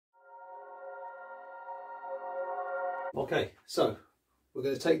Okay, so we're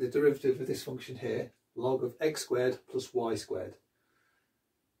going to take the derivative of this function here, log of x squared plus y squared.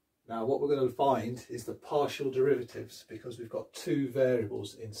 Now what we're going to find is the partial derivatives, because we've got two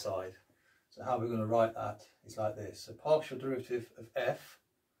variables inside. So how we're going to write that is like this. So partial derivative of f,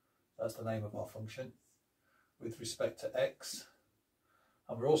 that's the name of our function, with respect to x.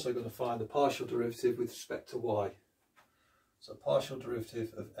 And we're also going to find the partial derivative with respect to y. So partial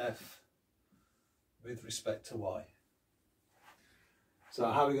derivative of f with respect to y. So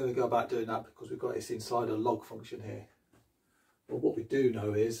how are we going to go about doing that, because we've got this inside a log function here? Well, what we do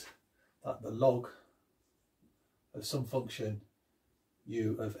know is that the log of some function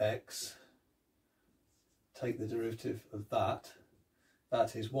u of x, take the derivative of that,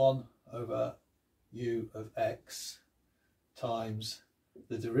 that is 1 over u of x times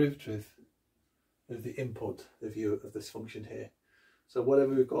the derivative of the input of u of this function here. So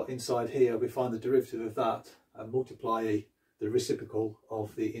whatever we've got inside here, we find the derivative of that and multiply the reciprocal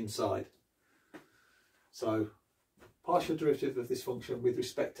of the inside. So partial derivative of this function with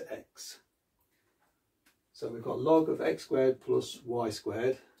respect to x. So we've got log of x squared plus y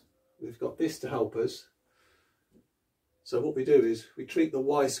squared. We've got this to help us. So what we do is we treat the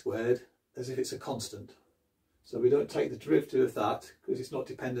y squared as if it's a constant. So we don't take the derivative of that because it's not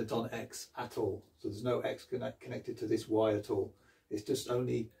dependent on x at all. So there's no x connected to this y at all. It's just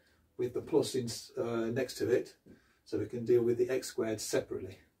only with the plus next to it. So we can deal with the x squared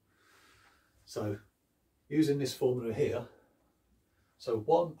separately. So using this formula here, so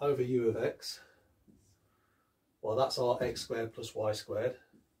 1 over u of x, well, that's our x squared plus y squared.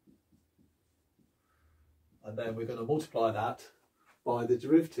 And then we're going to multiply that by the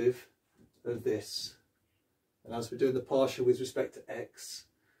derivative of this. And as we're doing the partial with respect to x,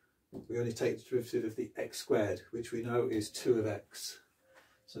 we only take the derivative of the x squared, which we know is 2 of x.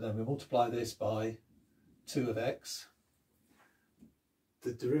 So then we multiply this by 2 of x.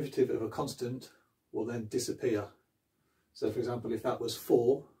 The derivative of a constant will then disappear. So for example, if that was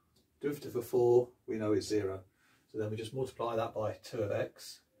 4, derivative of 4 we know is 0. So then we just multiply that by 2 of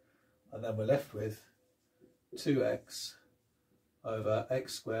x, and then we're left with 2x over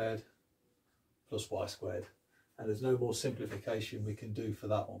x squared plus y squared. And there's no more simplification we can do for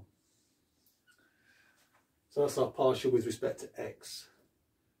that one. So that's our partial with respect to x.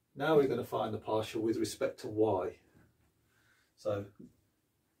 Now we're going to find the partial with respect to y. So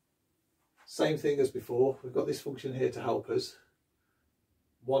same thing as before, we've got this function here to help us.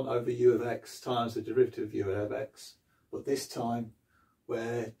 1 over u of x times the derivative of u of x, but this time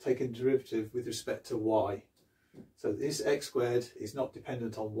we're taking derivative with respect to y. So this x squared is not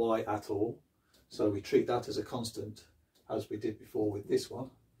dependent on y at all, so we treat that as a constant as we did before with this one.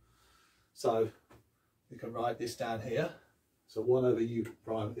 So we can write this down here. So 1 over u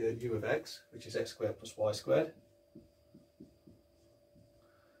of x, which is x squared plus y squared,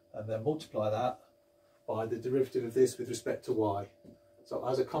 and then multiply that by the derivative of this with respect to y. So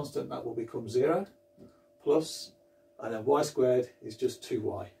as a constant that will become 0 plus, and then y squared is just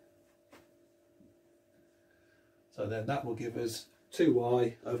 2y. So then that will give us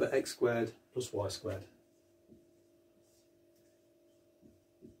 2y over x squared plus y squared.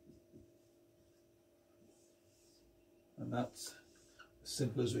 And that's as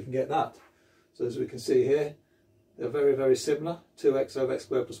simple as we can get that. So as we can see here, they're very, very similar. 2x over x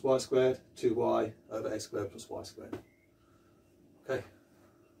squared plus y squared, 2y over x squared plus y squared. Okay.